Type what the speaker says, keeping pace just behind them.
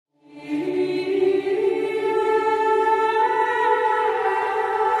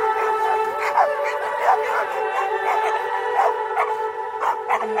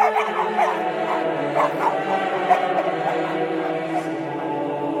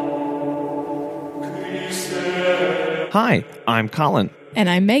Hi, I'm Colin. And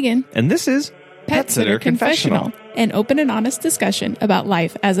I'm Megan. And this is Pet Sitter Confessional, an open and honest discussion about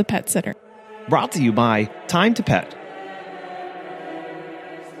life as a pet sitter. Brought to you by Time to Pet.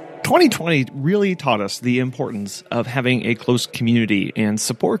 2020 really taught us the importance of having a close community and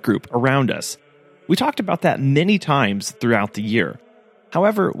support group around us. We talked about that many times throughout the year.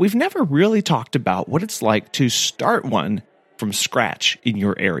 However, we've never really talked about what it's like to start one from scratch in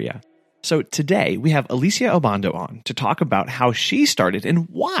your area. So today we have Alicia Obando on to talk about how she started and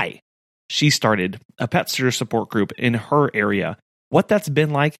why she started a pet sitter support group in her area, what that's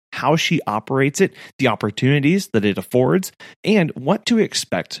been like, how she operates it, the opportunities that it affords, and what to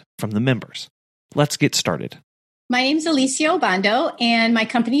expect from the members. Let's get started. My name's Alicia Obando, and my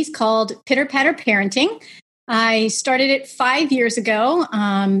company is called Pitter Patter Parenting. I started it 5 years ago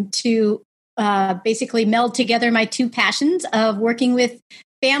to basically meld together my two passions of working with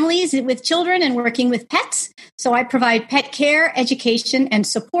families with children and working with pets. So I provide pet care, education, and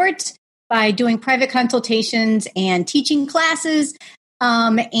support by doing private consultations and teaching classes,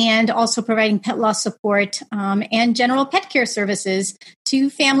 and also providing pet loss support and general pet care services to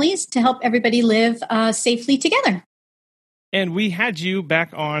families to help everybody live safely together. And we had you back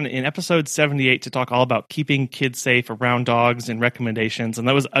on in episode 78 to talk all about keeping kids safe around dogs and recommendations. And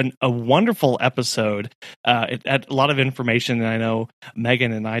that was a wonderful episode. It had a lot of information. And I know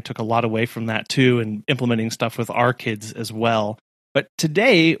Megan and I took a lot away from that too, and implementing stuff with our kids as well. But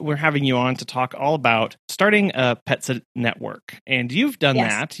today we're having you on to talk all about starting a pet sit network. And you've done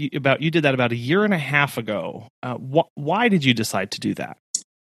that. You did that about a year and a half ago. Why did you decide to do that?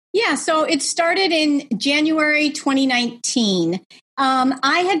 Yeah, so it started in January 2019.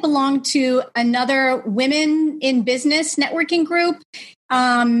 I had belonged to another women in business networking group,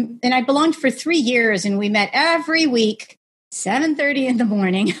 and I belonged for 3 years, and we met every week, 7:30 in the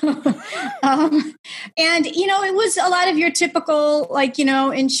morning. And, it was a lot of your typical,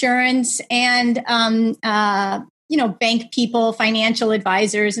 insurance and, bank people, financial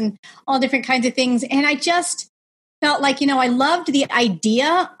advisors, and all different kinds of things. And I just felt like, I loved the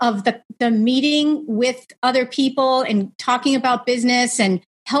idea of the meeting with other people and talking about business and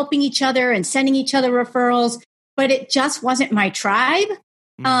helping each other and sending each other referrals, but it just wasn't my tribe.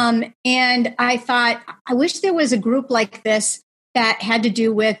 And I thought, I wish there was a group like this that had to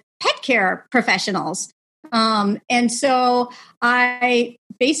do with pet care professionals. And so I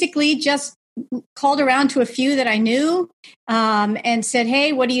basically just called around to a few that I knew and said,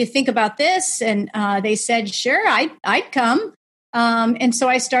 hey, what do you think about this? And they said, sure, I'd come. And so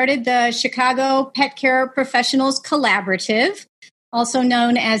I started the Chicago Pet Care Professionals Collaborative, also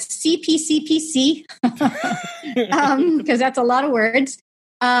known as CPCPC, because that's a lot of words.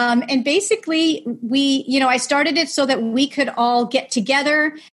 And basically, I started it so that we could all get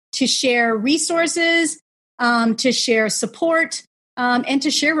together to share resources, to share support, and to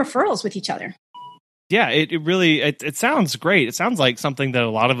share referrals with each other. Yeah, it really sounds great. It sounds like something that a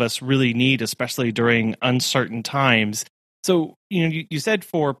lot of us really need, especially during uncertain times. So, you said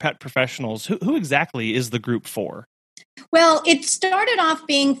for pet professionals, who exactly is the group for? Well, it started off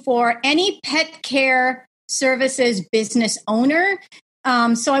being for any pet care services business owner.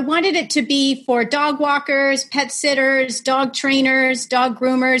 So I wanted it to be for dog walkers, pet sitters, dog trainers, dog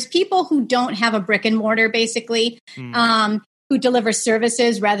groomers, people who don't have a brick and mortar, basically, who deliver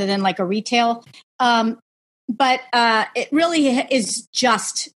services rather than like a retail. But it really is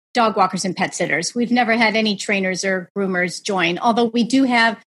just dog walkers and pet sitters. We've never had any trainers or groomers join, although we do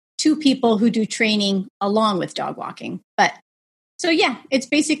have 2 people who do training along with dog walking. But so, yeah, it's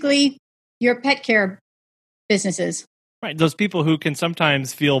basically your pet care businesses. Right. Those people who can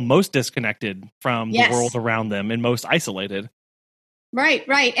sometimes feel most disconnected from the world around them and most isolated. Right.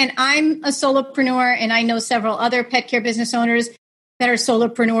 And I'm a solopreneur, and I know several other pet care business owners that are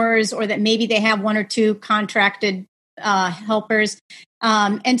solopreneurs, or that maybe they have 1 or 2 contracted helpers.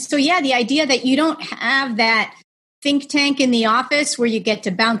 And so, the idea that you don't have that think tank in the office where you get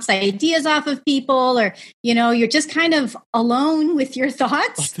to bounce ideas off of people, or, you're just kind of alone with your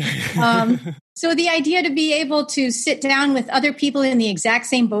thoughts. So the idea to be able to sit down with other people in the exact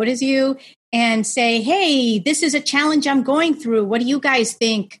same boat as you and say, hey, this is a challenge I'm going through. What do you guys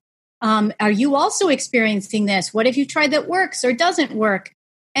think? Are you also experiencing this? What have you tried that works or doesn't work?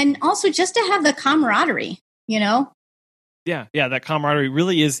 And also just to have the camaraderie, Yeah, that camaraderie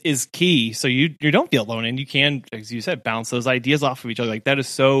really is key. So you don't feel alone, and you can, as you said, bounce those ideas off of each other. Like, that is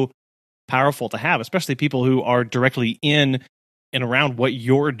so powerful to have, especially people who are directly in and around what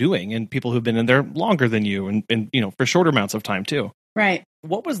you're doing, and people who've been in there longer than you, and for shorter amounts of time too. Right.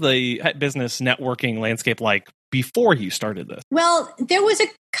 What was the pet business networking landscape like before you started this? Well, there was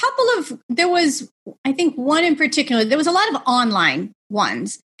I think one in particular, there was a lot of online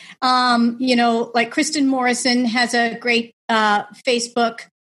ones. Like Kristen Morrison has a great Facebook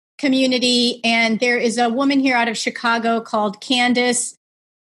community, and there is a woman here out of Chicago called Candace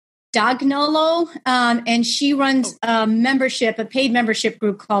Dagnolo, and she runs a paid membership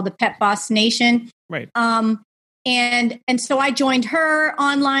group called the Pet Boss Nation. Right. And so I joined her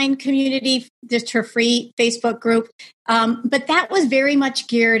online community, just her free Facebook group. But that was very much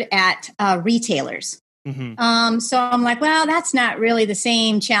geared at retailers. Mm-hmm. So I'm like, well, that's not really the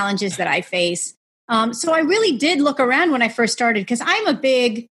same challenges that I face. So I really did look around when I first started, because I'm a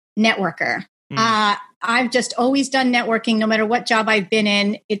big networker. Mm. I've just always done networking, no matter what job I've been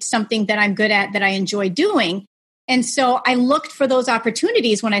in. It's something that I'm good at, that I enjoy doing. And so I looked for those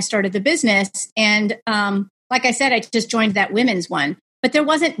opportunities when I started the business. And like I said, I just joined that women's one, but there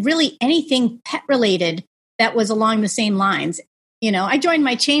wasn't really anything pet related that was along the same lines. I joined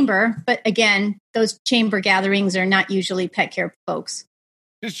my chamber, but again, those chamber gatherings are not usually pet care folks.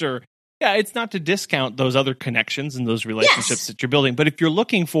 Sure. Yeah, it's not to discount those other connections and those relationships that you're building. But if you're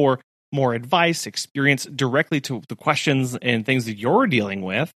looking for more advice, experience directly to the questions and things that you're dealing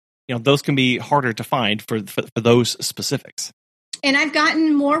with, those can be harder to find for those specifics. And I've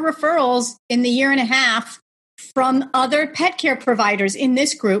gotten more referrals in the year and a half from other pet care providers in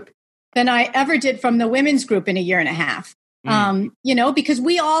this group than I ever did from the women's group in a year and a half. Because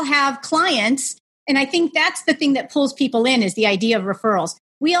we all have clients. And I think that's the thing that pulls people in, is the idea of referrals.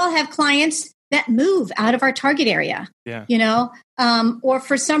 We all have clients that move out of our target area, or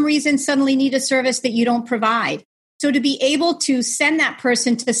for some reason suddenly need a service that you don't provide. So to be able to send that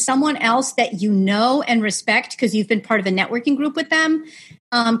person to someone else that you know and respect, because you've been part of a networking group with them,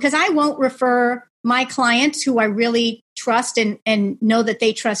 because I won't refer my clients who I really trust and know that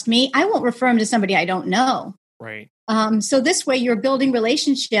they trust me, I won't refer them to somebody I don't know. Right. So this way you're building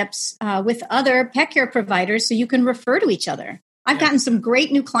relationships with other pet care providers so you can refer to each other. I've gotten some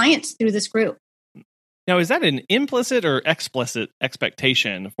great new clients through this group. Now, is that an implicit or explicit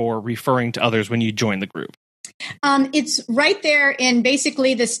expectation for referring to others when you join the group? It's right there in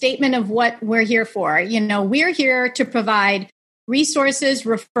basically the statement of what we're here for. We're here to provide resources,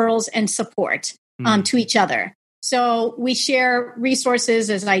 referrals, and support to each other. So we share resources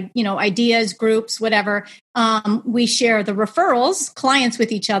as ideas, groups, whatever. We share the referrals, clients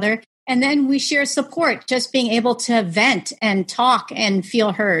with each other. And then we share support, just being able to vent and talk and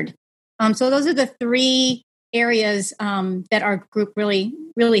feel heard. So those are the three areas that our group really,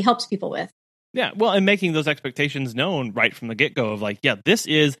 really helps people with. Yeah, well, and making those expectations known right from the get-go of this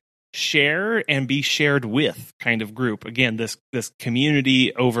is share and be shared with kind of group. Again, this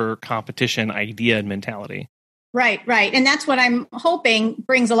community over competition idea and mentality. Right. And that's what I'm hoping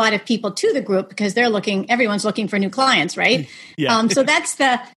brings a lot of people to the group, because everyone's looking for new clients, right? Yeah. So that's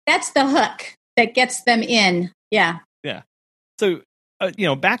the hook that gets them in. Yeah. Yeah. So,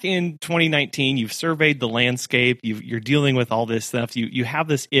 back in 2019, you've surveyed the landscape, you're dealing with all this stuff. You have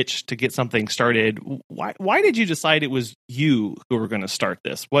this itch to get something started. Why did you decide it was you who were going to start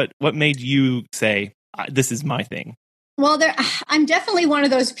this? What made you say, this is my thing? Well, I'm definitely one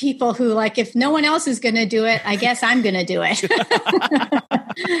of those people who, if no one else is going to do it, I guess I'm going to do it.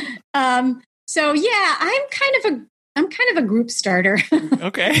 So yeah, I'm kind of a group starter.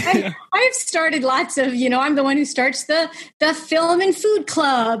 Okay. I've started lots of, I'm the one who starts the film and food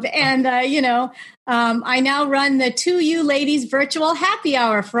club. And, I now run the 2U Ladies virtual happy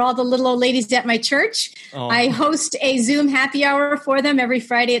hour for all the little old ladies at my church. Oh. I host a Zoom happy hour for them every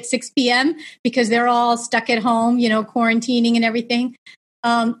Friday at 6 p.m. because they're all stuck at home, quarantining and everything.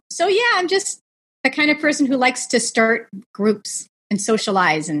 So yeah, I'm just the kind of person who likes to start groups and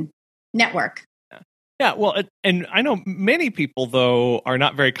socialize and network. Yeah, well, and I know many people, though, are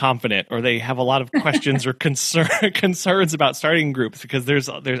not very confident, or they have a lot of questions or concerns about starting groups, because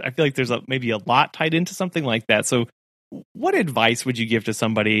I feel like there's maybe a lot tied into something like that. So what advice would you give to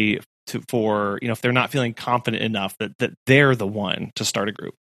somebody for if they're not feeling confident enough that they're the one to start a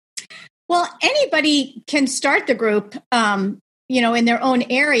group? Well, anybody can start the group, in their own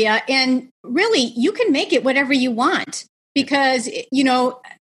area. And really, you can make it whatever you want, because,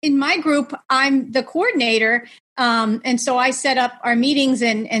 in my group, I'm the coordinator. And so I set up our meetings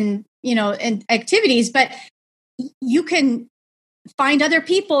and activities, but you can find other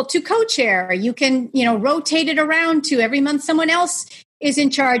people to co-chair. You can, rotate it around to every month. Someone else is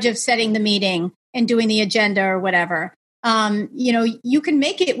in charge of setting the meeting and doing the agenda or whatever. You can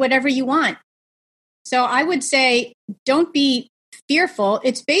make it whatever you want. So I would say, don't be fearful.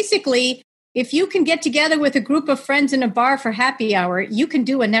 It's basically if you can get together with a group of friends in a bar for happy hour, you can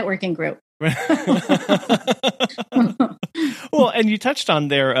do a networking group. Well, and you touched on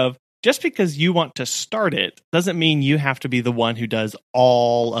there of just because you want to start it doesn't mean you have to be the one who does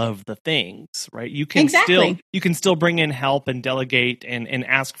all of the things, right? You can still bring in help and delegate and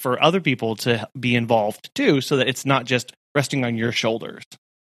ask for other people to be involved too, so that it's not just resting on your shoulders.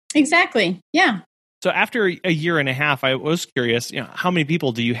 Exactly. Yeah. So after a year and a half, I was curious, how many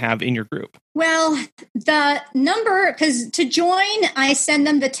people do you have in your group? Well, the number, because to join, I send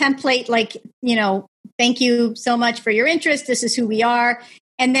them the template, like, thank you so much for your interest. This is who we are.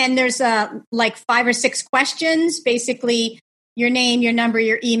 And then there's like 5 or 6 questions, basically your name, your number,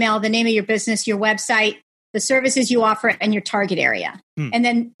 your email, the name of your business, your website, the services you offer, and your target area. And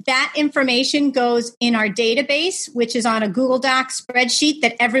then that information goes in our database, which is on a Google Docs spreadsheet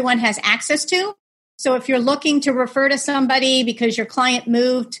that everyone has access to. So if you're looking to refer to somebody because your client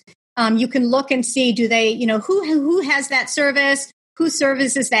moved, you can look and see, do they, who has that service, who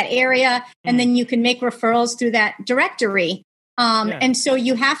services that area, and then you can make referrals through that directory. And so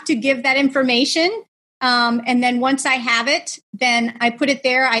you have to give that information. And then once I have it, then I put it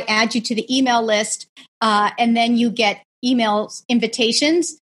there. I add you to the email list, and then you get emails,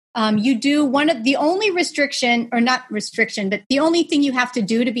 invitations. You do the only restriction, or not restriction, but the only thing you have to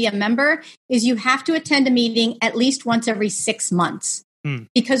do to be a member is you have to attend a meeting at least once every 6 months.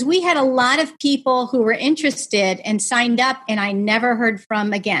 Because we had a lot of people who were interested and signed up, and I never heard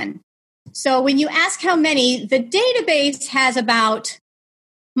from again. So when you ask how many, the database has about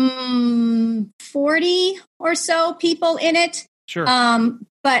 40 or so people in it. Sure.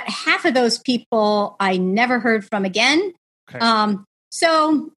 But half of those people I never heard from again. Okay.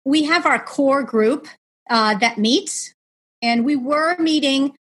 So we have our core group that meets, and we were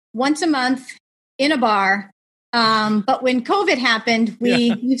meeting once a month in a bar. But when COVID happened,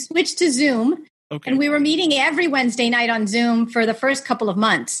 we switched to Zoom, and we were meeting every Wednesday night on Zoom for the first couple of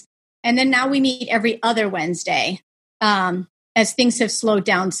months. And then now we meet every other Wednesday as things have slowed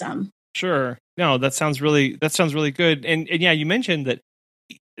down some. Sure. No, that sounds really good. And yeah, you mentioned that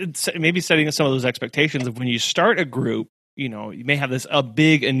maybe setting some of those expectations of when you start a group, you may have a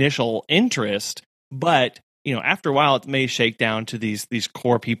big initial interest, but after a while it may shake down to these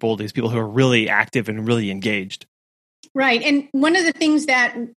core people, these people who are really active and really engaged. Right. And one of the things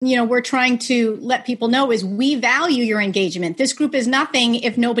that, we're trying to let people know is we value your engagement. This group is nothing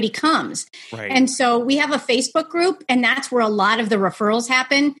if nobody comes. Right. And so we have a Facebook group, and that's where a lot of the referrals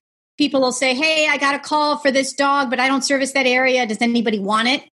happen. People will say, hey, I got a call for this dog, but I don't service that area. Does anybody want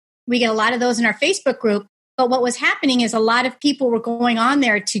it? We get a lot of those in our Facebook group. But what was happening is a lot of people were going on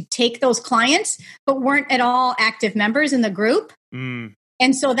there to take those clients, but weren't at all active members in the group.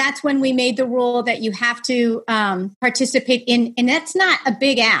 And so that's when we made the rule that you have to participate in, and that's not a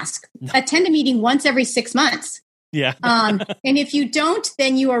big ask. No. Attend a meeting once every 6 months. Yeah. And if you don't,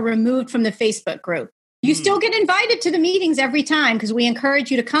 then you are removed from the Facebook group. You still get invited to the meetings every time because we encourage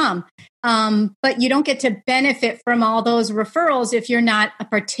you to come. But you don't get to benefit from all those referrals if you're not a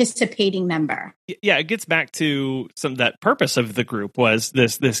participating member. Yeah, it gets back to that purpose of the group was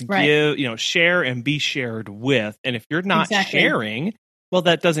this right. give, share and be shared with. And if you're not sharing, well,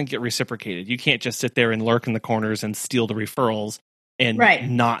 that doesn't get reciprocated. You can't just sit there and lurk in the corners and steal the referrals and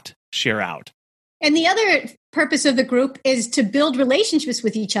not share out. And the other purpose of the group is to build relationships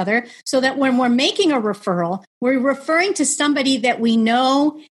with each other so that when we're making a referral, we're referring to somebody that we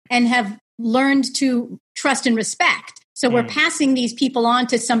know and have learned to trust and respect. So we're passing these people on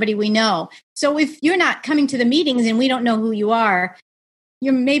to somebody we know. So if you're not coming to the meetings and we don't know who you are,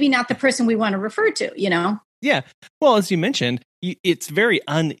 you're maybe not the person we want to refer to, Yeah. Well, as you mentioned,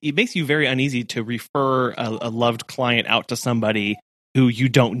 it makes you very uneasy to refer a loved client out to somebody who you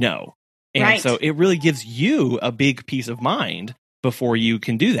don't know. And so it really gives you a big peace of mind before you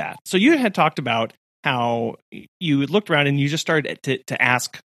can do that. So you had talked about how you looked around and you just started to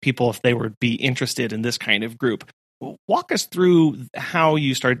ask people if they would be interested in this kind of group. Walk us through how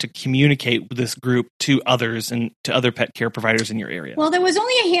you started to communicate with this group to others and to other pet care providers in your area. Well, there was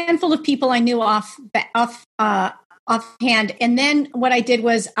only a handful of people I knew offhand. And then what I did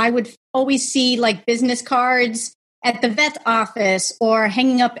was I would always see like business cards at the vet office or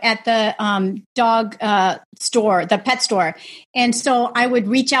hanging up at the dog store, the pet store. And so I would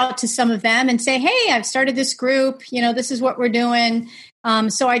reach out to some of them and say, hey, I've started this group. This is what we're doing.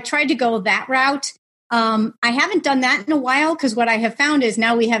 So I tried to go that route. I haven't done that in a while because what I have found is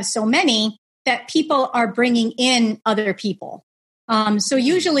now we have so many that people are bringing in other people. So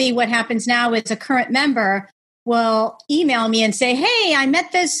usually what happens now is a current member will email me and say, hey, I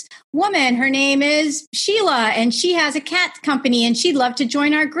met this woman, her name is Sheila, and she has a cat company and she'd love to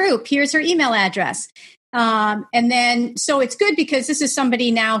join our group. Here's her email address. And then, so it's good because this is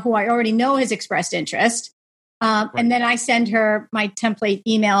somebody now who I already know has expressed interest. Right. And then I send her my template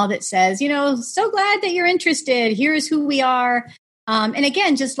email that says, so glad that you're interested. Here's who we are. And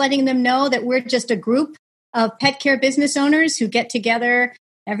again, just letting them know that we're just a group of pet care business owners who get together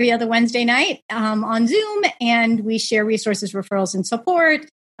every other Wednesday night on Zoom, and we share resources, referrals, and support.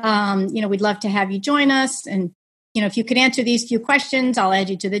 We'd love to have you join us. And, if you could answer these few questions, I'll add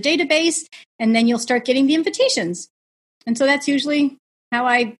you to the database, and then you'll start getting the invitations. And so that's usually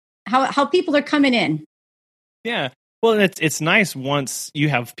how people are coming in. Yeah. Well, it's nice once you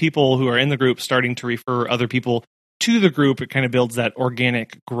have people who are in the group starting to refer other people to the group. It kind of builds that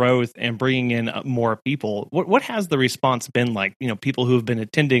organic growth and bringing in more people. What has the response been like? People who have been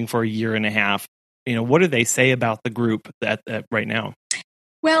attending for a year and a half, what do they say about the group that right now?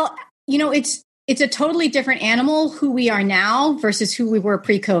 Well, it's a totally different animal who we are now versus who we were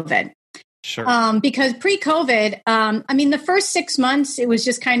pre-COVID. Sure. Because pre-COVID, the first 6 months, it was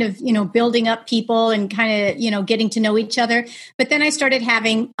just kind of, building up people and kind of, getting to know each other. But then I started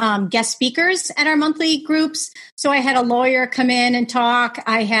having guest speakers at our monthly groups. So I had a lawyer come in and talk.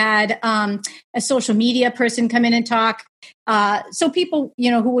 I had a social media person come in and talk. So people,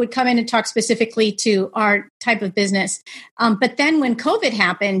 who would come in and talk specifically to our type of business. But then when COVID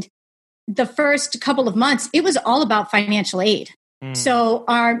happened, the first couple of months, it was all about financial aid. So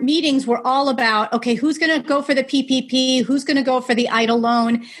our meetings were all about, okay, who's going to go for the PPP? Who's going to go for the EIDL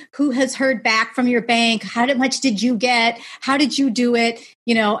loan? Who has heard back from your bank? How much did you get? How did you do it?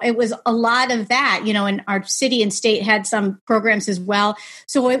 It was a lot of that, and our city and state had some programs as well.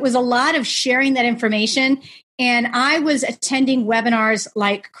 So it was a lot of sharing that information. And I was attending webinars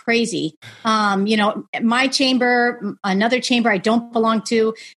like crazy. My chamber, another chamber I don't belong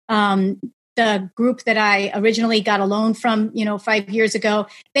to, the group that I originally got a loan from, 5 years ago,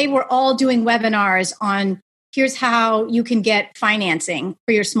 they were all doing webinars on here's how you can get financing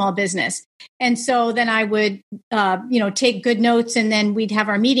for your small business. And so then I would, take good notes, and then we'd have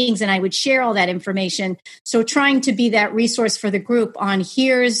our meetings and I would share all that information. So trying to be that resource for the group on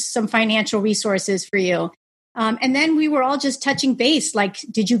here's some financial resources for you. And then we were all just touching base. Like,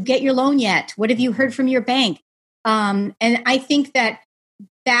 did you get your loan yet? What have you heard from your bank? And I think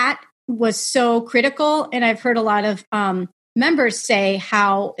that was so critical. And I've heard a lot of members say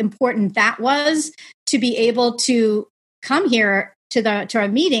how important that was to be able to come here to our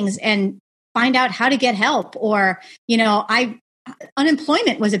meetings and find out how to get help. Or,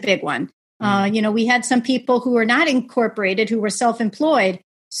 unemployment was a big one. We had some people who were not incorporated, who were self-employed.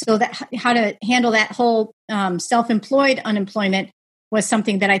 So that how to handle that whole self-employed unemployment was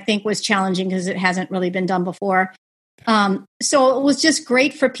something that I think was challenging because it hasn't really been done before. So it was just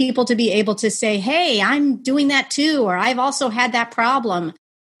great for people to be able to say, hey, I'm doing that too, or I've also had that problem.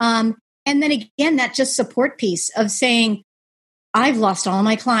 And then again, that just support piece of saying, I've lost all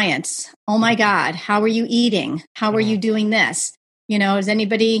my clients. Oh my God, how are you eating? How are you doing this? Does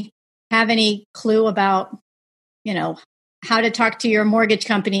anybody have any clue about, how to talk to your mortgage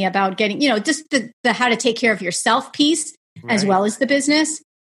company about getting, just the how to take care of yourself piece, right, as well as the business.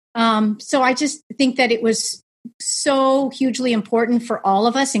 So I just think that it was so hugely important for all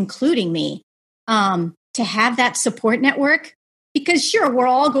of us, including me, to have that support network, because sure, we're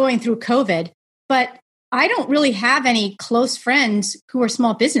all going through COVID, but I don't really have any close friends who are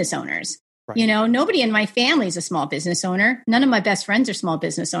small business owners. Right. Nobody in my family is a small business owner. None of my best friends are small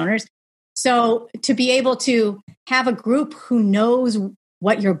business owners. So to be able to have a group who knows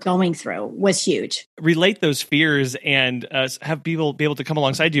what you're going through was huge. Relate those fears and have people be able to come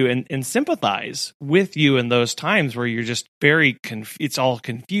alongside you and sympathize with you in those times where you're just very, it's all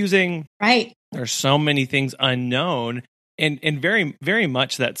confusing. Right. There's so many things unknown and very, very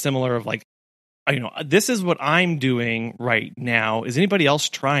much that similar of like, this is what I'm doing right now. Is anybody else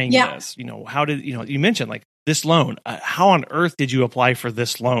trying this? How did, you mentioned like this loan, how on earth did you apply for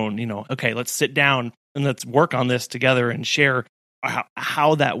this loan? Okay, let's sit down and let's work on this together and share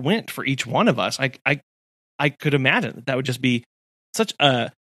how that went for each one of us. I could imagine that would just be such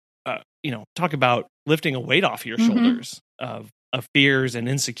a talk about lifting a weight off your shoulders of fears and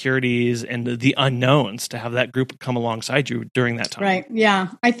insecurities and the unknowns, to have that group come alongside you during that time. Right. Yeah.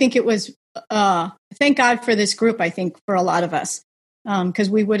 I think it was, thank God for this group, I think, for a lot of us,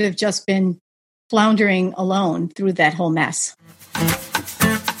 because we would have just been floundering alone through that whole mess.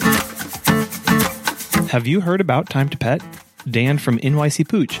 Have you heard about Time to Pet? Dan from NYC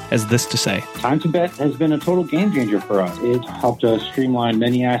Pooch has this to say. Time to Bet has been a total game changer for us. It helped us streamline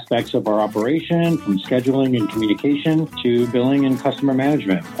many aspects of our operation, from scheduling and communication to billing and customer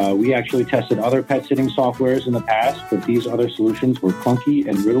management. We actually tested other pet sitting softwares in the past, but these other solutions were clunky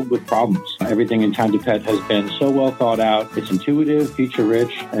and riddled with problems. Everything in Time to Pet has been so well thought out. It's intuitive,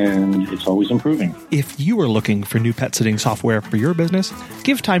 feature-rich, and it's always improving. If you are looking for new pet sitting software for your business,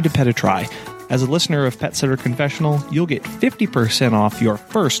 give Time to Pet a try. As a listener of Pet Sitter Confessional, you'll get 50% off your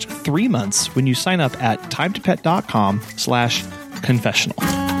first 3 months when you sign up at timetopet.com/confessional.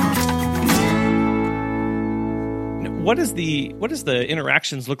 What does the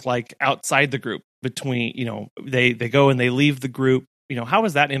interactions look like outside the group between, they go and they leave the group? How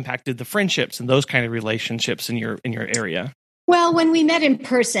has that impacted the friendships and those kind of relationships in your area? Well, when we met in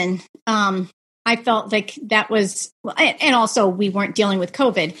person, I felt like that was, and also we weren't dealing with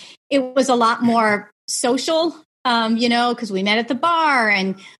COVID. It was a lot more social, because we met at the bar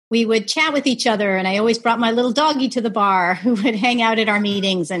and we would chat with each other. And I always brought my little doggy to the bar who would hang out at our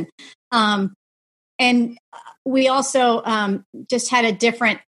meetings. And we also just had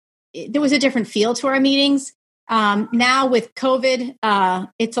there was a different feel to our meetings. Now with COVID,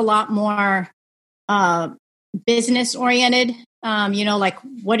 it's a lot more business oriented. Like,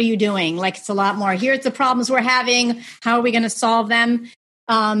 what are you doing? Like, it's a lot more, here's the problems we're having. How are we going to solve them?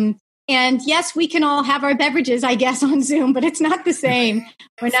 And yes, we can all have our beverages, I guess, on Zoom, but it's not the same.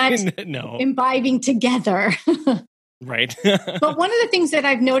 We're not imbibing together. Right. But one of the things that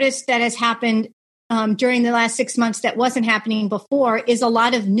I've noticed that has happened during the last 6 months that wasn't happening before is a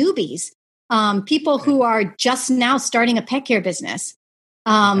lot of newbies, people who are just now starting a pet care business.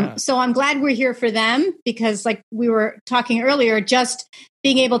 So I'm glad we're here for them because, like we were talking earlier, just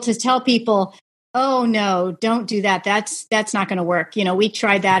being able to tell people, oh no, don't do that. That's not going to work. We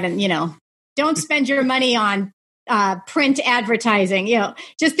tried that and, don't spend your money on, print advertising,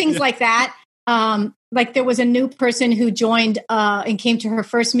 just things like that. Like there was a new person who joined, and came to her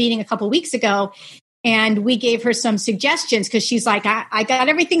first meeting a couple of weeks ago. And we gave her some suggestions because she's like, I got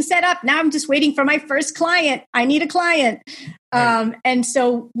everything set up. Now I'm just waiting for my first client. I need a client. Right. And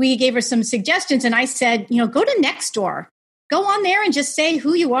so we gave her some suggestions. And I said, go to Nextdoor. Go on there and just say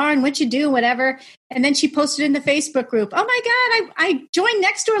who you are and what you do, whatever. And then she posted in the Facebook group, oh my God, I joined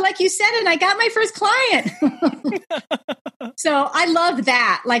Nextdoor like you said, and I got my first client. So I love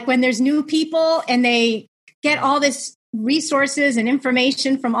that. Like when there's new people and they get all this resources and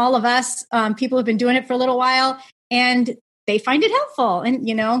information from all of us, people have been doing it for a little while and they find it helpful. And,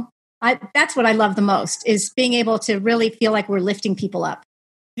 that's what I love the most is being able to really feel like we're lifting people up.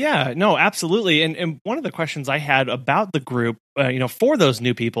 Yeah, no, absolutely. And one of the questions I had about the group, for those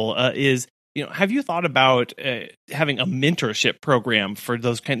new people is, have you thought about having a mentorship program for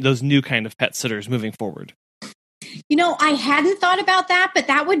those new kind of pet sitters moving forward? I hadn't thought about that, but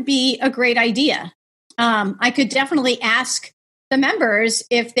that would be a great idea. I could definitely ask the members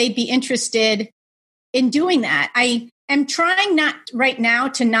if they'd be interested in doing that. I am trying right now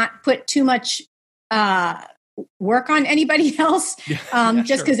to not put too much work on anybody else,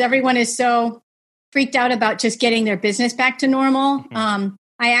 just because everyone is so freaked out about just getting their business back to normal.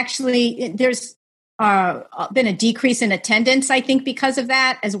 Mm-hmm. There's been a decrease in attendance, I think, because of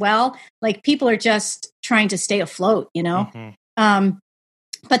that as well. Like people are just trying to stay afloat, Mm-hmm.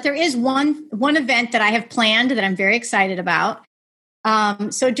 But there is one event that I have planned that I'm very excited about.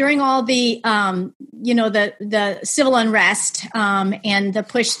 So during all the, the civil unrest and the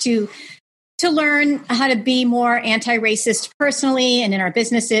push to learn how to be more anti-racist personally and in our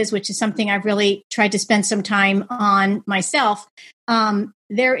businesses, which is something I've really tried to spend some time on myself.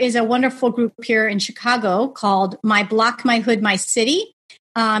 There is a wonderful group here in Chicago called My Block, My Hood, My City.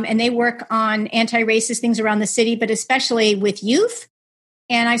 And they work on anti-racist things around the city, but especially with youth.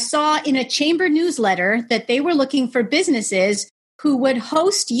 And I saw in a chamber newsletter that they were looking for businesses who would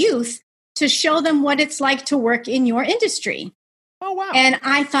host youth to show them what it's like to work in your industry. Oh, wow. And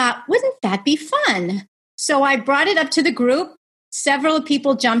I thought, wouldn't that be fun? So I brought it up to the group. Several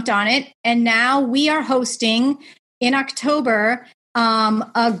people jumped on it. And now we are hosting in October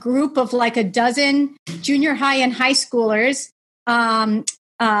a group of like a dozen junior high and high schoolers that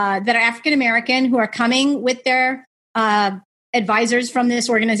are African-American who are coming with their advisors from this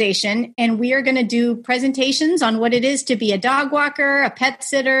organization. And we are going to do presentations on what it is to be a dog walker, a pet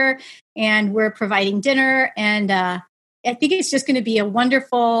sitter, and we're providing dinner. And I think it's just going to be a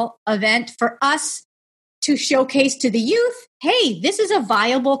wonderful event for us to showcase to the youth, hey, this is a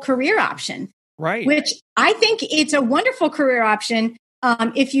viable career option. Right. Which I think it's a wonderful career option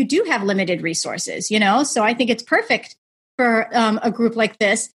if you do have limited resources, So I think it's perfect for a group like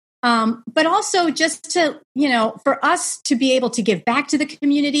this. but also just to, for us to be able to give back to the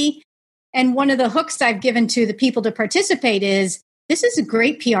community. And one of the hooks I've given to the people to participate is, this is a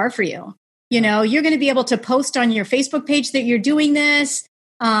great PR for you. You're going to be able to post on your Facebook page that you're doing this.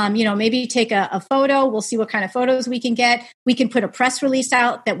 Maybe take a photo. We'll see what kind of photos we can get. We can put a press release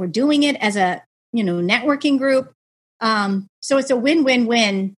out that we're doing it as a, networking group. So it's a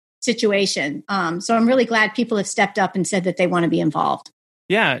win-win-win situation. So I'm really glad people have stepped up and said that they want to be involved.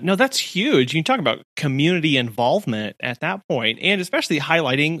 Yeah, no, that's huge. You can talk about community involvement at that point, and especially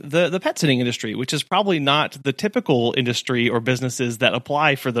highlighting the pet sitting industry, which is probably not the typical industry or businesses that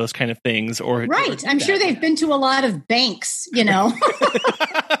apply for those kind of things. Right. I'm sure they've been to a lot of banks,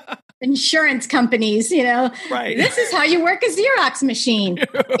 insurance companies, Right. This is how you work a Xerox machine,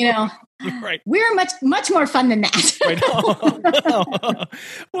 Right. We're much more fun than that. Right.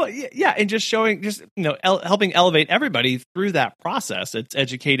 Well, yeah. And just showing, helping elevate everybody through that process. It's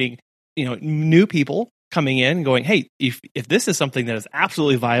educating, new people coming in and going, hey, if this is something that is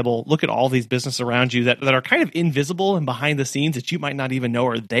absolutely viable, look at all these businesses around you that are kind of invisible and behind the scenes that you might not even know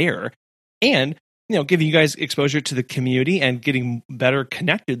are there. And, giving you guys exposure to the community and getting better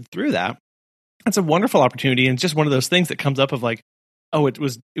connected through that. That's a wonderful opportunity. And just one of those things that comes up of like, oh, it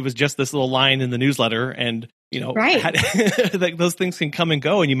was just this little line in the newsletter, and right. Like those things can come and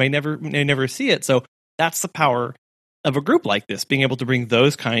go, and you may never see it. So that's the power of a group like this, being able to bring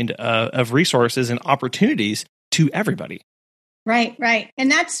those kind of resources and opportunities to everybody. Right, and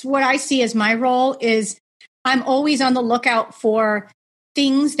that's what I see as my role. Is I'm always on the lookout for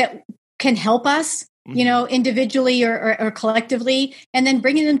things that can help us, individually or collectively, and then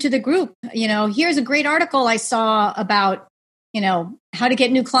bringing them to the group. Here's a great article I saw about how to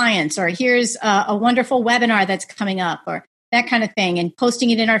get new clients, or here's a wonderful webinar that's coming up, or that kind of thing, and posting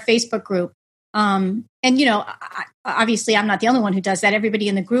it in our Facebook group. Obviously I'm not the only one who does that. Everybody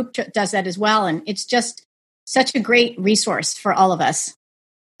in the group does that as well. And it's just such a great resource for all of us.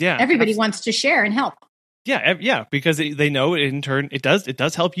 Yeah. Everybody wants to share and help. Yeah, because they know in turn it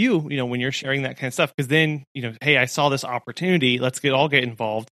does help you, when you're sharing that kind of stuff. Because then, hey, I saw this opportunity. Let's all get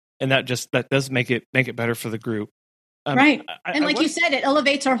involved, and that does make it better for the group. Right. And like you said, it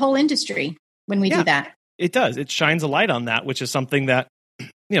elevates our whole industry when we do that. It does. It shines a light on that, which is something that,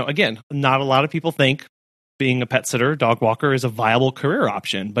 again, not a lot of people think being a pet sitter, dog walker is a viable career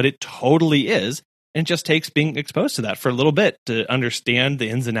option, but it totally is. And it just takes being exposed to that for a little bit to understand the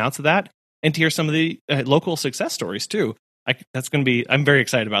ins and outs of that, and to hear some of the local success stories too. I'm very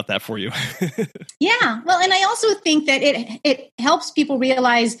excited about that for you. Yeah. Well, and I also think that it helps people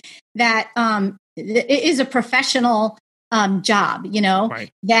realize that it is a professional job,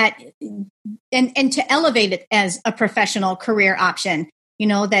 right. That and to elevate it as a professional career option,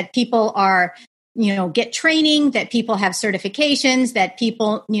 that people are, get training, that people have certifications, that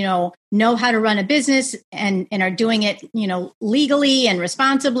people, know how to run a business and are doing it, legally and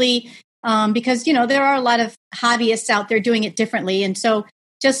responsibly. Because, there are a lot of hobbyists out there doing it differently. And so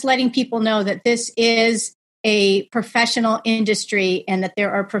just letting people know that this is a professional industry, and that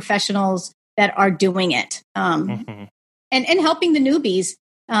there are professionals that are doing it, and helping the newbies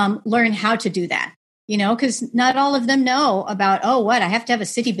learn how to do that, because not all of them know about, I have to have a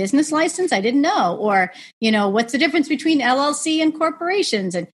city business license. I didn't know. Or, what's the difference between LLC and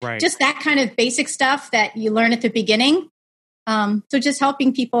corporations, and just that kind of basic stuff that you learn at the beginning. So just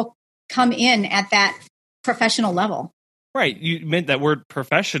helping people come in at that professional level. Right. You meant that word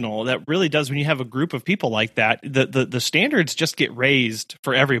professional. That really does, when you have a group of people like that, the standards just get raised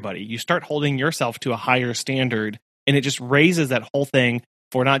for everybody. You start holding yourself to a higher standard, and it just raises that whole thing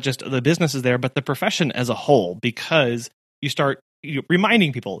for not just the businesses there, but the profession as a whole, because you start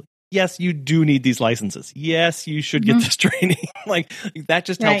reminding people, yes, you do need these licenses. Yes, you should get this training. Like that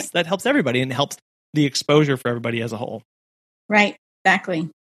just helps. That helps everybody, and helps the exposure for everybody as a whole. Right. Exactly.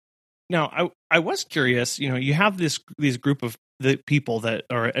 Now, I was curious, you have this group of the people that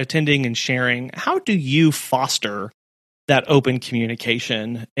are attending and sharing. How do you foster that open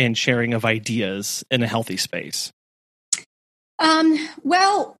communication and sharing of ideas in a healthy space?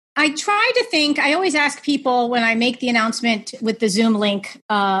 Well, I try to think, I always ask people when I make the announcement with the Zoom link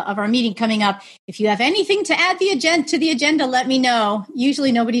of our meeting coming up, if you have anything to add to the agenda, let me know.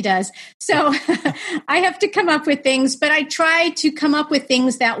 Usually nobody does. So I have to come up with things, but I try to come up with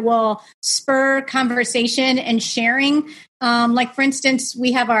things that will spur conversation and sharing. Like, for instance,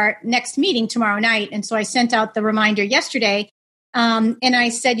 we have our next meeting tomorrow night. And so I sent out the reminder yesterday. And I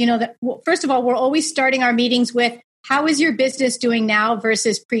said, first of all, we're always starting our meetings with, how is your business doing now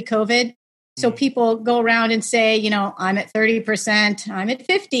versus pre-COVID? So people go around and say, I'm at 30%, I'm at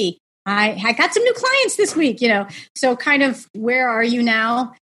 50%. I got some new clients this week, so kind of where are you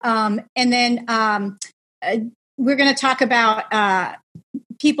now? And then we're going to talk about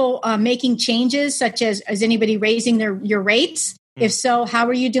people making changes, such as, is anybody raising your rates? If so, how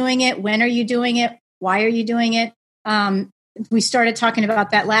are you doing it? When are you doing it? Why are you doing it? We started talking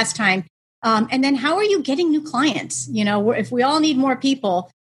about that last time. And then how are you getting new clients? If we all need more people,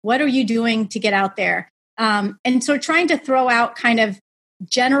 what are you doing to get out there? And so trying to throw out kind of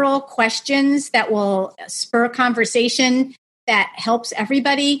general questions that will spur conversation that helps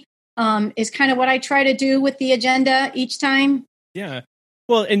everybody is kind of what I try to do with the agenda each time. Yeah.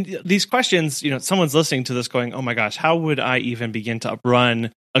 Well, and these questions, someone's listening to this going, oh my gosh, how would I even begin to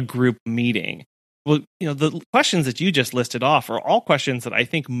run a group meeting? Well, the questions that you just listed off are all questions that I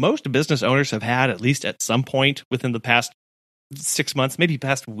think most business owners have had at least at some point within the past 6 months, maybe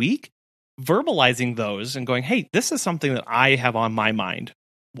past week, verbalizing those and going, hey, this is something that I have on my mind.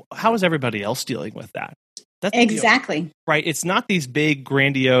 How is everybody else dealing with that? That's exactly right. It's not these big,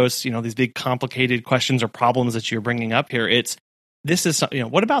 grandiose, these big, complicated questions or problems that you're bringing up here. This is,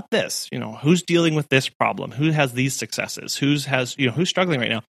 what about this? Who's dealing with this problem? Who has these successes? Who's struggling right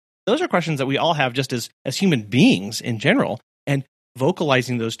now? Those are questions that we all have just as human beings in general, and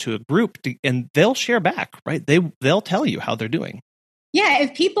vocalizing those to a group, and they'll share back, right? They'll tell you how they're doing. Yeah,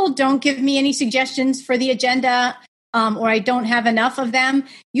 if people don't give me any suggestions for the agenda, or I don't have enough of them,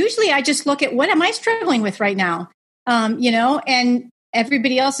 usually I just look at what am I struggling with right now, and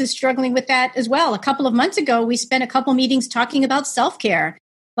everybody else is struggling with that as well. A couple of months ago, we spent a couple meetings talking about self-care.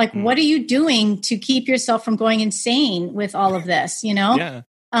 Like, what are you doing to keep yourself from going insane with all of this, Yeah.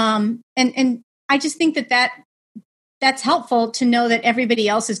 And I just think that's helpful to know that everybody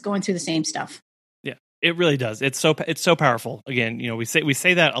else is going through the same stuff. Yeah, it really does. It's so powerful. Again, we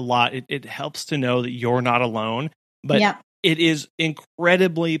say that a lot. It helps to know that you're not alone, but it is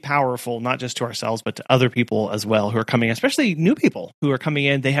incredibly powerful, not just to ourselves, but to other people as well who are coming, especially new people who are coming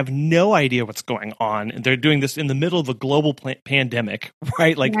in. They have no idea what's going on. And they're doing this in the middle of a global pandemic,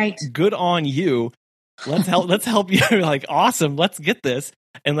 right? Good on you. Let's help you. Like, awesome. Let's get this.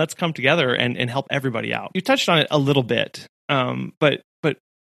 And let's come together and help everybody out. You touched on it a little bit, but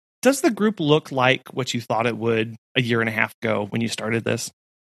does the group look like what you thought it would a year and a half ago when you started this?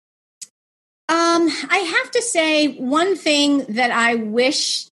 I have to say one thing that I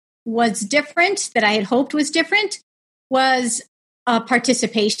wish was different, that I had hoped was different, was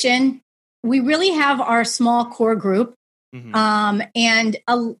participation. We really have our small core group, and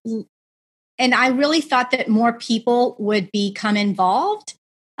I really thought that more people would become involved.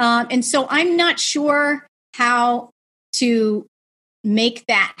 And so I'm not sure how to make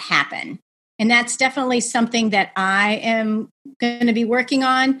that happen. And that's definitely something that I am going to be working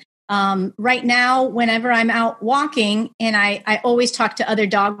on. Right now, whenever I'm out walking, and I always talk to other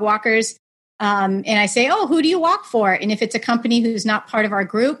dog walkers, and I say, oh, who do you walk for? And if it's a company who's not part of our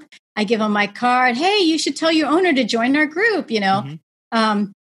group, I give them my card. Hey, you should tell your owner to join our group,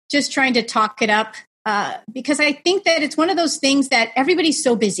 just trying to talk it up. Because I think that it's one of those things that everybody's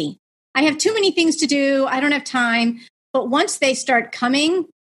so busy. I have too many things to do. I don't have time. But once they start coming,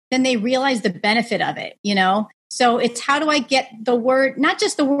 then they realize the benefit of it, So it's how do I get the word, not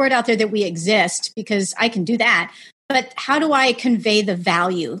just the word out there that we exist, because I can do that, but how do I convey the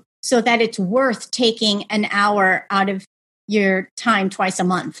value so that it's worth taking an hour out of your time twice a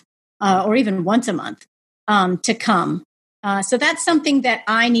month, or even once a month, to come. So that's something that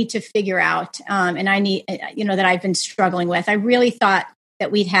I need to figure out. And I need, that I've been struggling with. I really thought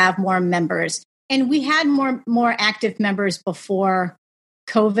that we'd have more members, and we had more active members before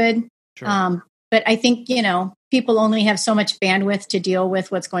COVID. Sure. But I think, people only have so much bandwidth to deal with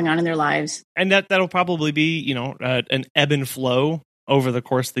what's going on in their lives. And that'll probably be, an ebb and flow over the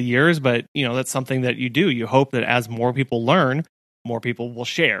course of the years. But, that's something that you do. You hope that as more people learn, more people will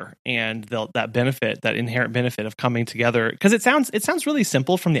share, and that inherent benefit of coming together. Because it sounds really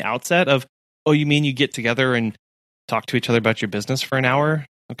simple from the outset of, oh, you mean you get together and talk to each other about your business for an hour?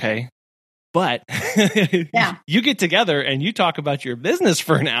 Okay. But you get together and you talk about your business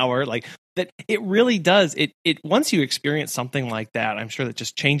for an hour, like that. It really does. It once you experience something like that, I'm sure that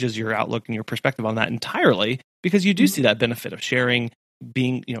just changes your outlook and your perspective on that entirely, because you do see that benefit of sharing,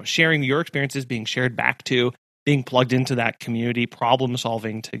 sharing your experiences, being shared back to, being plugged into that community, problem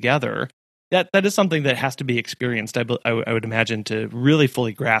solving together. That is something that has to be experienced, I would imagine, to really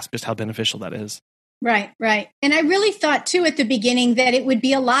fully grasp just how beneficial that is. Right. And I really thought, too, at the beginning that it would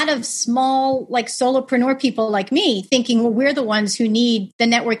be a lot of small, like solopreneur people like me thinking, well, we're the ones who need the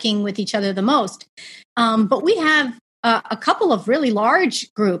networking with each other the most. But we have a couple of really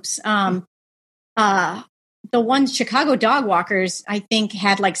large groups. The one Chicago Dog Walkers, I think,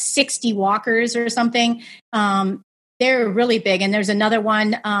 had like 60 walkers or something. they're really big. And there's another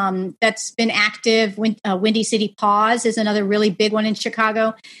one that's been active. Windy City Paws is another really big one in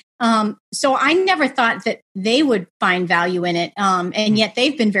Chicago. So I never thought that they would find value in it. And yet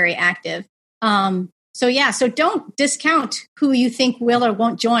they've been very active. So don't discount who you think will or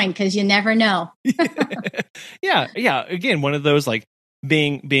won't join, because you never know. Yeah. Again, one of those like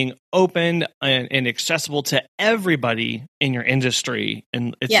being open and accessible to everybody in your industry,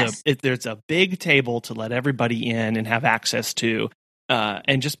 and there's a big table to let everybody in and have access to,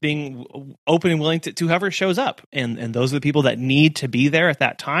 and just being open and willing to whoever shows up, and those are the people that need to be there at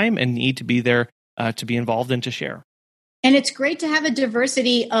that time and need to be there to be involved and to share. And it's great to have a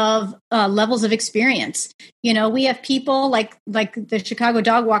diversity of levels of experience. We have people like the Chicago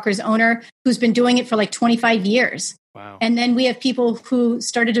Dog Walkers owner who's been doing it for like 25 years. Wow. And then we have people who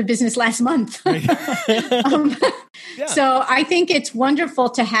started a business last month. So I think it's wonderful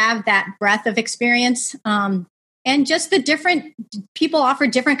to have that breadth of experience. And just the different people offer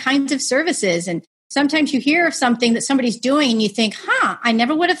different kinds of services. And sometimes you hear of something that somebody's doing and you think, I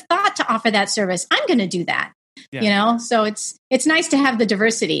never would have thought to offer that service. I'm going to do that. Yeah. So it's nice to have the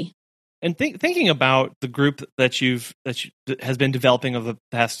diversity. And thinking about the group that has been developing over the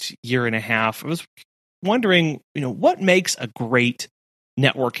past year and a half, I was wondering, what makes a great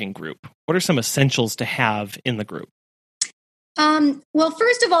networking group? What are some essentials to have in the group? Well,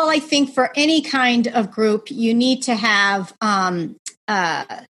 first of all, I think for any kind of group, you need to have, there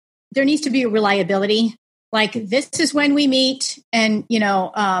needs to be a reliability. Like, this is when we meet, and,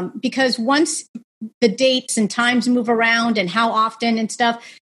 because once the dates and times move around and how often and stuff,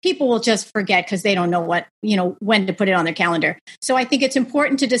 people will just forget because they don't know when to put it on their calendar. So I think it's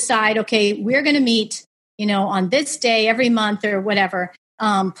important to decide, okay, we're going to meet, on this day every month or whatever.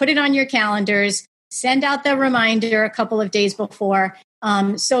 Put it on your calendars, send out the reminder a couple of days before.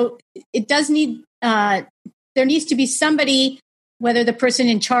 So it does need, there needs to be somebody, whether the person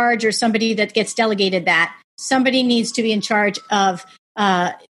in charge or somebody that gets delegated that, somebody needs to be in charge of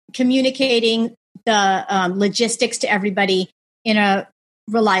communicating the logistics to everybody in a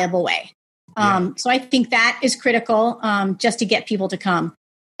reliable way. So I think that is critical, just to get people to come.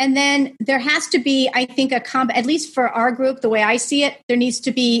 And then there has to be, I think, at least for our group, the way I see it, there needs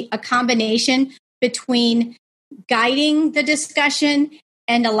to be a combination between guiding the discussion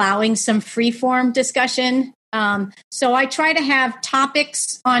and allowing some free-form discussion. So I try to have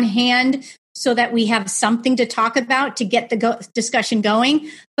topics on hand so that we have something to talk about to get the discussion going.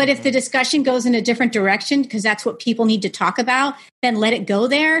 But if the discussion goes in a different direction, because that's what people need to talk about, then let it go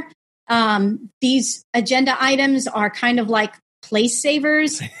there. These agenda items are kind of like place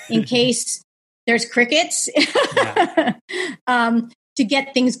savers in case there's crickets to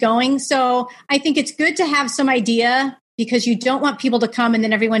get things going. So I think it's good to have some idea, because you don't want people to come and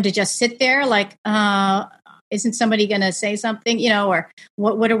then everyone to just sit there like, isn't somebody going to say something, or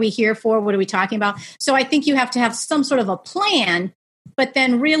what are we here for? What are we talking about? So I think you have to have some sort of a plan, but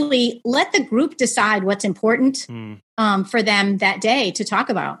then really let the group decide what's important for them that day to talk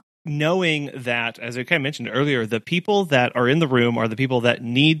about. Knowing that, as I kind of mentioned earlier, the people that are in the room are the people that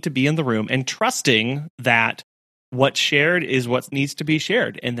need to be in the room, and trusting that what's shared is what needs to be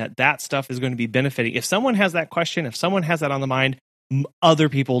shared, and that stuff is going to be benefiting. If someone has that question, if someone has that on the mind, other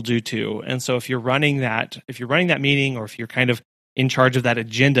people do too. And so if you're running that meeting, or if you're kind of in charge of that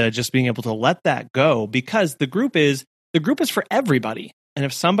agenda, just being able to let that go, because the group is for everybody. And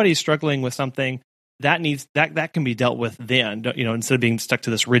if somebody's struggling with something, that can be dealt with then, instead of being stuck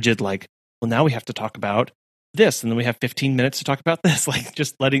to this rigid, like, well, now we have to talk about this, and then we have 15 minutes to talk about this, like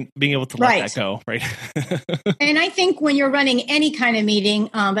just being able to let that go. Right. And I think when you're running any kind of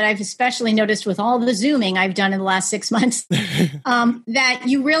meeting, but I've especially noticed with all the Zooming I've done in the last 6 months, that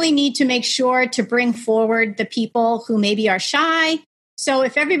you really need to make sure to bring forward the people who maybe are shy. So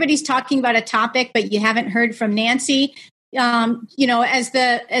if everybody's talking about a topic, but you haven't heard from Nancy, as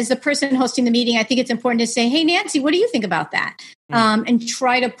the person hosting the meeting, I think it's important to say, hey, Nancy, what do you think about that? And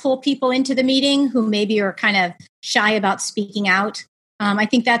try to pull people into the meeting who maybe are kind of shy about speaking out. I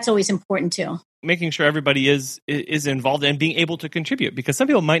think that's always important too. Making sure everybody is involved and being able to contribute, because some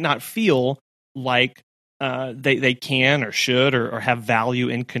people might not feel like they can or should or have value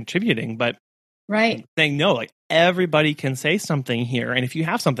in contributing, but saying no, like everybody can say something here. And if you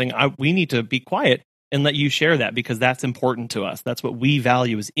have something, we need to be quiet and let you share that, because that's important to us. That's what we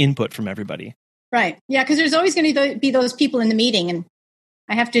value, is input from everybody. Right. Yeah, because there's always going to be those people in the meeting. And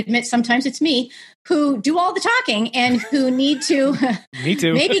I have to admit, sometimes it's me who do all the talking and who need to Me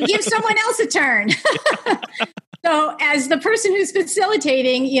too. maybe give someone else a turn. So as the person who's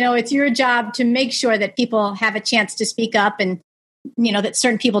facilitating, it's your job to make sure that people have a chance to speak up, and, that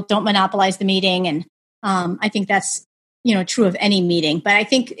certain people don't monopolize the meeting. And I think that's true of any meeting. But I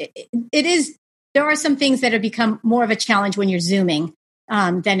think there are some things that have become more of a challenge when you're Zooming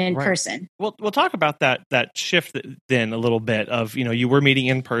than in person. We'll talk about that shift then a little bit of, you were meeting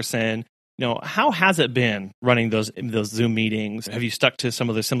in person. How has it been running those Zoom meetings? Have you stuck to some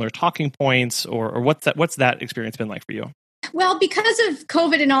of the similar talking points, or what's that experience been like for you? Well, because of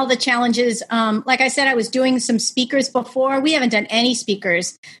COVID and all the challenges, like I said, I was doing some speakers before. We haven't done any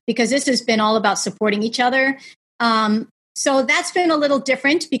speakers because this has been all about supporting each other. So that's been a little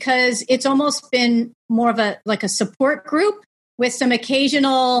different because it's almost been more of a support group with some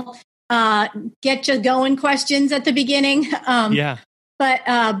occasional get you going questions at the beginning.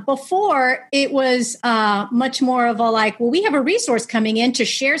 But before, it was much more of we have a resource coming in to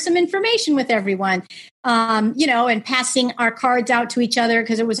share some information with everyone, and passing our cards out to each other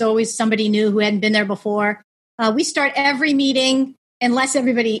because it was always somebody new who hadn't been there before. We start every meeting, unless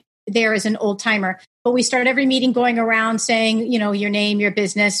everybody there is an old timer, but we start every meeting going around saying, your name, your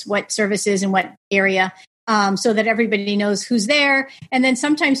business, what services and what area. So that everybody knows who's there. And then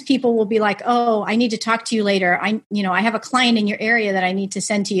sometimes people will be like, oh, I need to talk to you later. I have a client in your area that I need to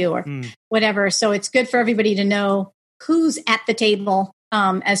send to you or whatever. So it's good for everybody to know who's at the table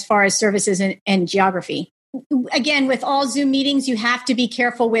as far as services and geography. Again, with all Zoom meetings, you have to be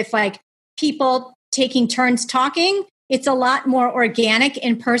careful with people taking turns talking. It's a lot more organic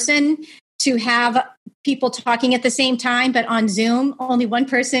in person to have people talking at the same time, but on Zoom, only one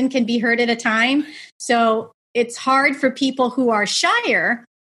person can be heard at a time. So it's hard for people who are shyer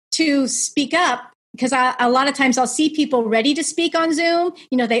to speak up because a lot of times I'll see people ready to speak on Zoom.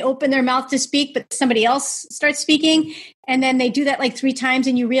 They open their mouth to speak, but somebody else starts speaking. And then they do that 3 times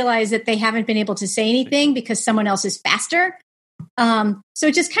and you realize that they haven't been able to say anything because someone else is faster.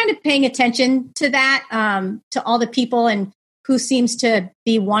 So just kind of paying attention to that, to all the People and who seems to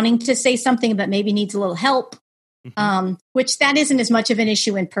be wanting to say something but maybe needs a little help, which that isn't as much of an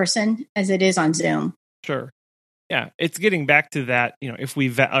issue in person as it is on Zoom. Sure. Yeah. It's getting back to that, if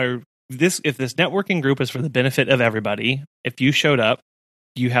this networking group is for the benefit of everybody, if you showed up,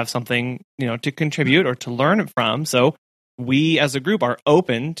 you have something, to contribute or to learn from. So we as a group are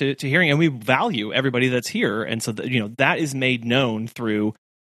open to hearing, and we value everybody that's here. And so that is made known through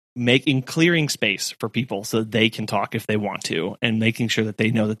clearing space for people so that they can talk if they want to, and making sure that they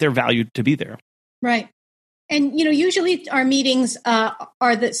know that they're valued to be there. Right. And, usually our meetings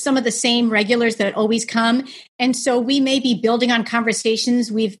are some of the same regulars that always come. And so we may be building on conversations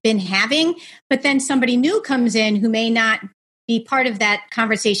we've been having, but then somebody new comes in who may not be part of that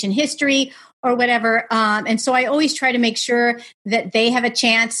conversation history or whatever. And so I always try to make sure that they have a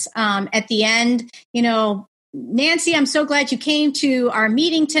chance at the end, Nancy, I'm so glad you came to our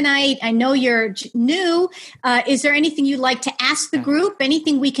meeting tonight. I know you're new. Is there anything you'd like to ask the group?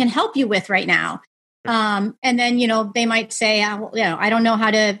 Anything we can help you with right now? And then, they might say, I don't know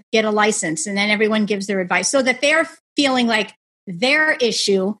how to get a license. And then everyone gives their advice so that they're feeling like their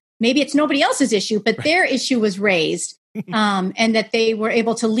issue, maybe it's nobody else's issue, but their issue was raised and that they were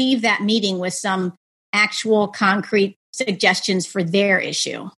able to leave that meeting with some actual concrete suggestions for their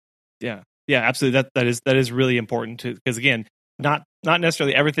issue. Yeah. Yeah, absolutely. That is really important because again, not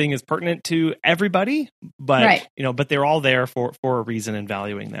necessarily everything is pertinent to everybody, but but they're all there for a reason and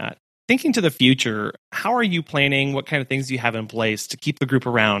valuing that. Thinking to the future, how are you planning? What kind of things do you have in place to keep the group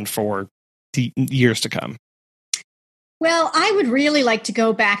around for years to come? Well, I would really like to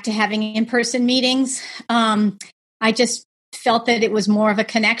go back to having in-person meetings. I just felt that it was more of a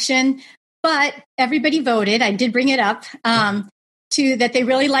connection, but everybody voted. I did bring it up. That they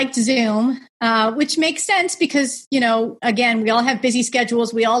really liked Zoom, which makes sense because, again, we all have busy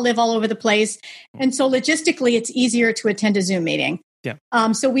schedules. We all live all over the place. And so logistically, it's easier to attend a Zoom meeting. Yeah.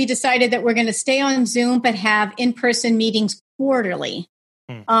 So we decided that we're going to stay on Zoom, but have in-person meetings quarterly.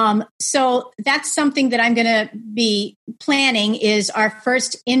 So that's something that I'm going to be planning is our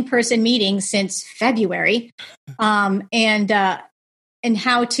first in-person meeting since February. And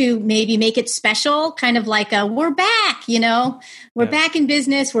how to maybe make it special, kind of like we're back, we're back in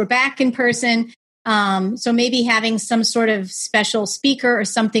business, we're back in person. So maybe having some sort of special speaker or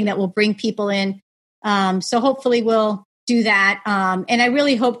something that will bring people in. So hopefully we'll do that. And I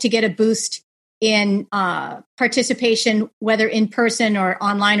really hope to get a boost in participation, whether in person or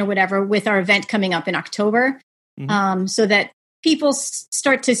online or whatever, with our event coming up in October, so that people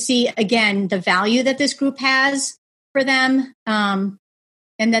start to see, again, the value that this group has for them.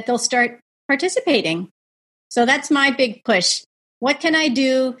 And that they'll start participating. So that's my big push. What can I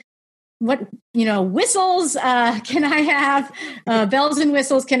do? What, whistles can I have? Bells and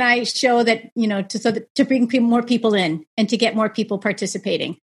whistles can I show that, to bring more people in and to get more people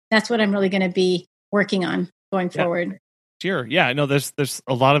participating? That's what I'm really going to be working on going forward. Sure. Yeah. No, there's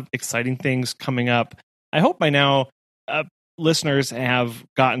a lot of exciting things coming up. I hope by now listeners have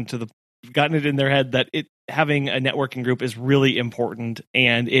gotten it in their head that having a networking group is really important,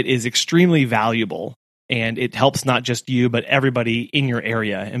 and it is extremely valuable, and it helps not just you but everybody in your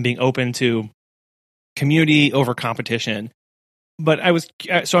area, and being open to community over competition. But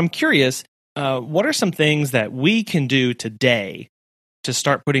I'm curious, what are some things that we can do today to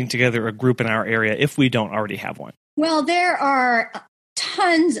start putting together a group in our area if we don't already have one? Well, there are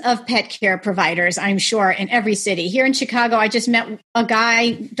tons of pet care providers, I'm sure, in every city. Here in Chicago, I just met a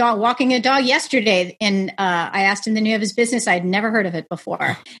guy walking a dog yesterday, and I asked him the name of his business. I'd never heard of it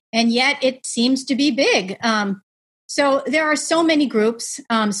before, and yet it seems to be big. So there are so many groups.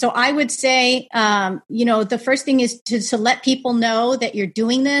 So I would say, the first thing is to let people know that you're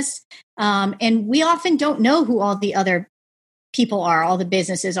doing this. And we often don't know who all the other people are, all the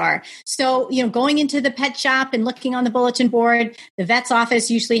businesses are. So, going into the pet shop and looking on the bulletin board, the vet's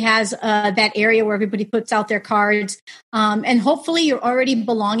office usually has that area where everybody puts out their cards. And hopefully you're already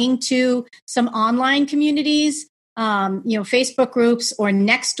belonging to some online communities, Facebook groups, or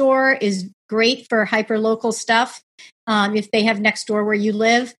Nextdoor is great for hyper-local stuff. If they have Nextdoor where you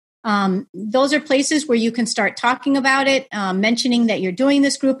live, those are places where you can start talking about it, mentioning that you're doing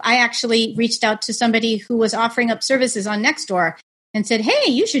this group. I actually reached out to somebody who was offering up services on Nextdoor and said,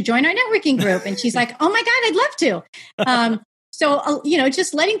 "Hey, you should join our networking group." And she's like, "Oh my God, I'd love to." So,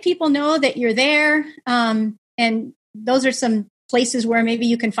 just letting people know that you're there. And those are some places where maybe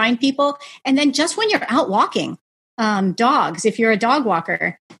you can find people. And then just when you're out walking, dogs, if you're a dog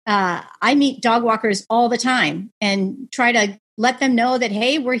walker, I meet dog walkers all the time and try to let them know that,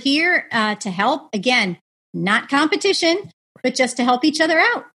 hey, we're here to help. Again, not competition, but just to help each other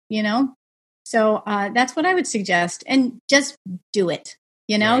out, So that's what I would suggest. And just do it,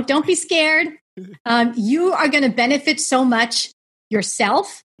 Right. Don't be scared. You are going to benefit so much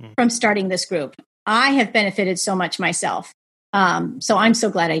yourself from starting this group. I have benefited so much myself. So I'm so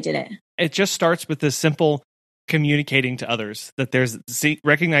glad I did it. It just starts with this simple communicating to others that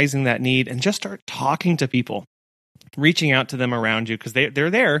recognizing that need, and just start talking to people, reaching out to them around you, because they're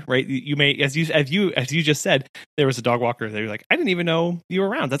there, right? You may, as you just said, there was a dog walker. They're like, I didn't even know you were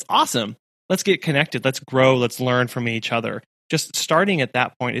around. That's awesome. Let's get connected. Let's grow. Let's learn from each other. Just starting at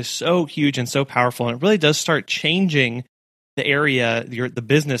that point is so huge and so powerful, and it really does start changing the area, the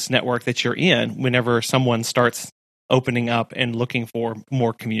business network that you're in, whenever someone starts opening up and looking for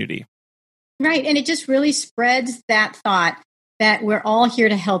more community. Right. And it just really spreads that thought that we're all here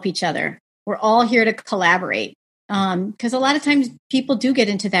to help each other. We're all here to collaborate. Because a lot of times people do get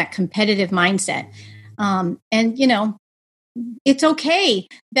into that competitive mindset. And, it's okay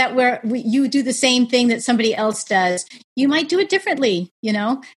that you do the same thing that somebody else does. You might do it differently,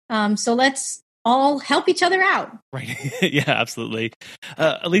 So let's all help each other out. Right. Yeah, absolutely.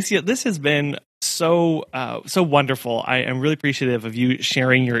 Alicia, this has been so wonderful. I am really appreciative of you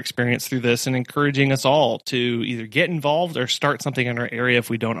sharing your experience through this and encouraging us all to either get involved or start something in our area if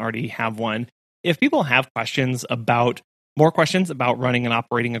we don't already have one. If people have more questions about running and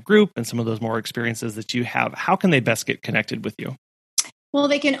operating a group and some of those more experiences that you have, how can they best get connected with you? Well,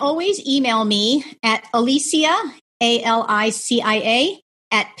 they can always email me at Alicia, ALICIA,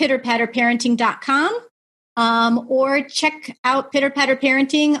 at pitterpatterparenting.com, or check out Pitter Patter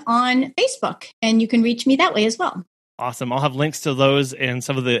Parenting on Facebook, and you can reach me that way as well. Awesome. I'll have links to those and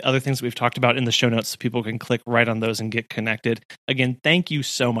some of the other things we've talked about in the show notes, so people can click right on those and get connected. Again, thank you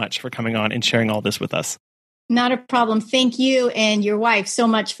so much for coming on and sharing all this with us. Not a problem. Thank you and your wife so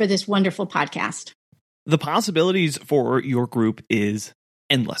much for this wonderful podcast. The possibilities for your group is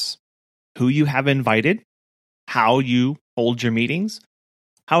endless. Who you have invited, how you hold your meetings,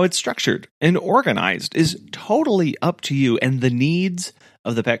 how it's structured and organized is totally up to you and the needs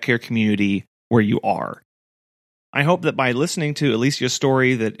of the pet care community where you are. I hope that by listening to Alicia's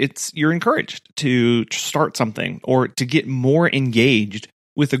story that you're encouraged to start something or to get more engaged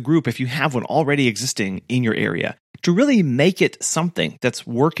with a group if you have one already existing in your area, to really make it something that's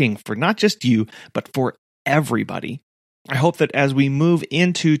working for not just you, but for everybody. I hope that as we move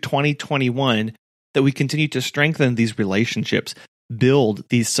into 2021, that we continue to strengthen these relationships, build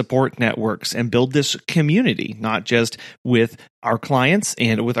these support networks, and build this community, not just with our clients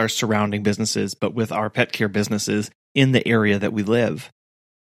and with our surrounding businesses, but with our pet care businesses in the area that we live.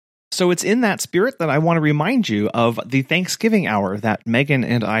 So it's in that spirit that I want to remind you of the Thanksgiving Hour that Megan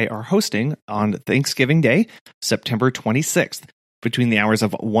and I are hosting on Thanksgiving Day, September 26th, between the hours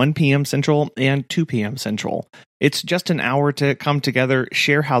of 1 p.m. Central and 2 p.m. Central. It's just an hour to come together,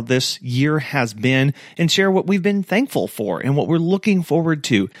 share how this year has been, and share what we've been thankful for and what we're looking forward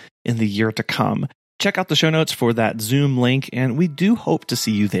to in the year to come. Check out the show notes for that Zoom link, and we do hope to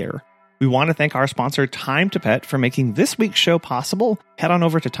see you there. We want to thank our sponsor, Time to Pet, for making this week's show possible. Head on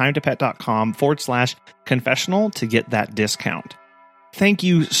over to timetopet.com/confessional to get that discount. Thank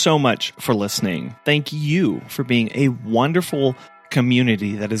you so much for listening. Thank you for being a wonderful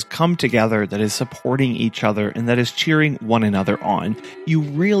community that has come together, that is supporting each other, and that is cheering one another on. You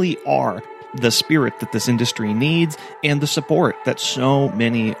really are the spirit that this industry needs and the support that so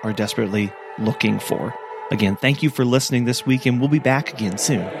many are desperately looking for. Again, thank you for listening this week, and we'll be back again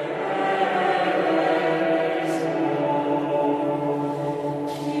soon.